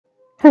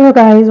Hello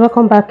guys,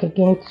 welcome back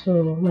again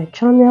to my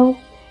channel.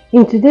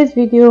 In today's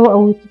video I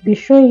will be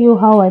showing you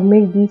how I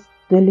make this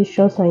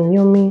delicious and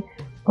yummy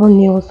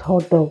onions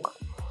hot dog.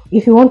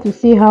 If you want to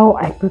see how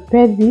I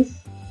prepare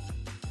this,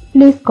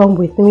 please come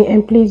with me,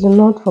 and please do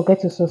not forget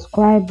to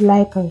subscribe,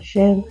 like and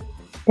share.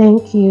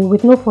 Thank you.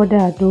 With no further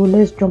ado,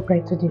 let's jump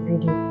right to the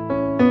video.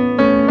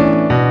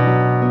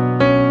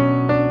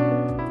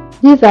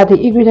 These are the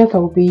ingredients I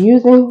will be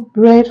using: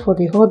 bread for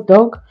the hot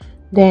dog,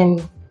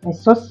 then my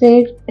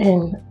sausage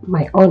and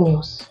my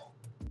onions.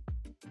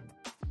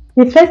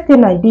 The first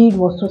thing I did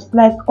was to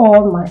slice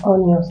all my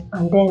onions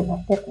and then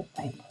I set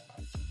aside.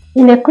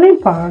 In a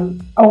clean pan,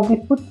 I will be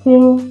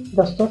putting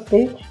the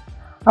sausage.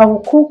 I will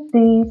cook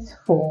this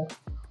for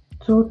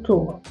 2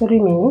 to 3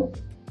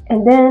 minutes,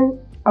 and then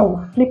I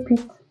will flip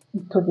it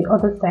to the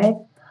other side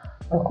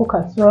and cook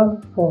as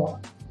well for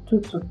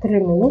 2 to 3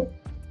 minutes,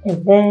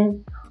 and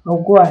then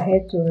I'll go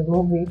ahead to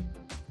remove it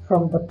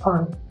from the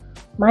pan.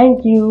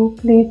 Mind you,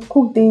 please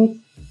cook this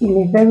in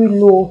a very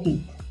low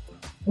heat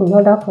in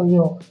order for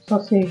your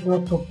sausage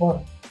not to burn.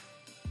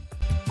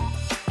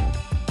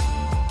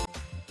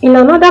 In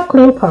another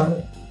clean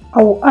pan,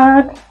 I will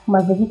add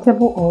my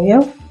vegetable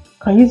oil. You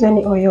can use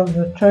any oil of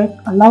your choice,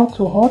 allow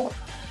to hot,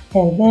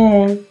 and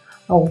then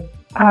I will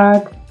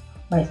add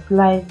my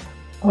sliced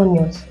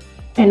onions,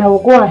 and I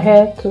will go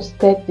ahead to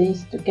stir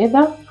this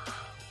together.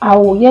 I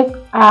will yet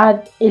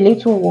add a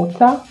little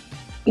water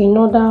in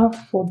order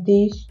for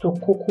this to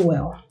cook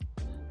well,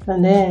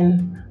 and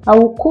then I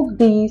will cook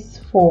this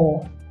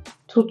for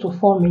 2 to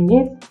 4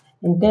 minutes,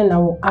 and then I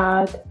will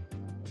add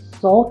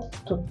salt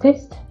to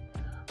taste.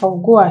 I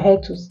will go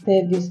ahead to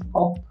stir this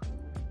up,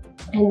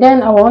 and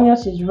then our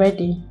onions is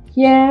ready.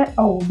 Here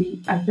I will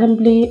be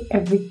assembling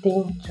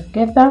everything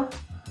together.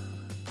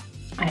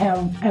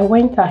 I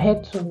went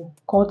ahead to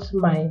cut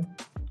my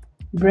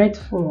bread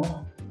for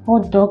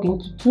hot dog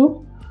into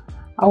 2.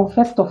 I will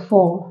first of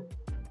all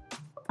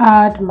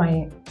add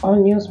my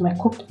onions, my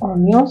cooked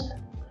onions.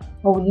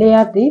 I will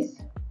layer this,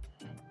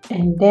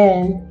 and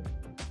then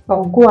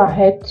I'll go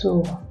ahead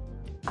to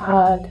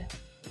add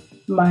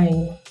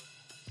my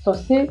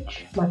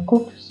sausage, my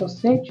cooked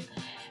sausage,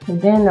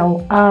 and then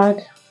I'll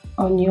add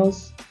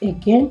onions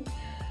again.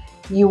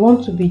 You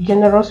want to be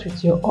generous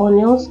with your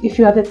onions. If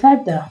you are the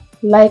type that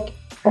like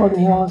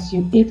onions,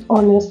 you eat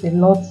onions a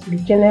lot, be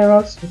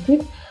generous with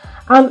it.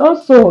 And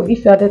also,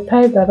 if you are the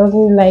type that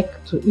doesn't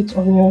like to eat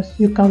onions,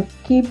 you can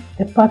skip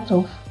the part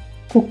of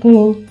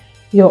cooking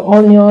your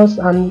onions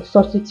and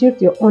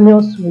substitute your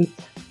onions with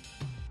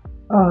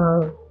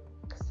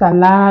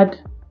salad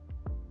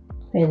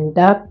and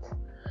that.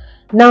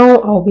 Now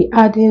I'll be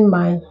adding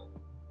my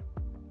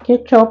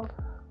ketchup.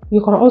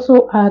 You can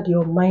also add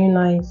your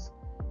mayonnaise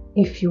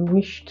if you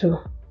wish to.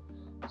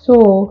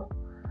 So,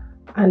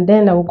 and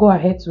then I will go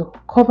ahead to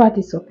cover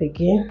this up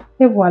again.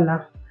 Et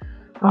voila,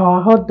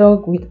 our hot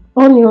dog with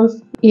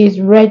onions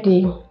is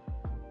ready.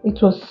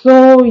 It was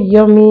so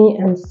yummy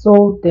and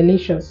so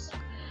delicious.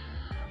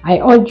 I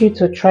urge you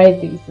to try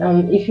this,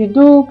 and if you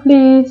do,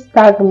 please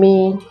tag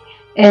me,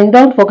 and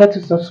don't forget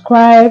to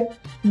subscribe.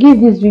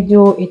 Give this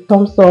video a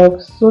thumbs up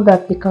so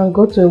that it can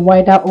go to a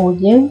wider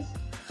audience.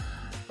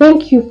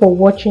 Thank you for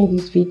watching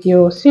this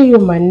video. See you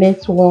in my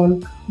next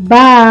one.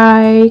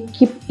 Bye.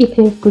 Keep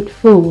eating good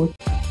food.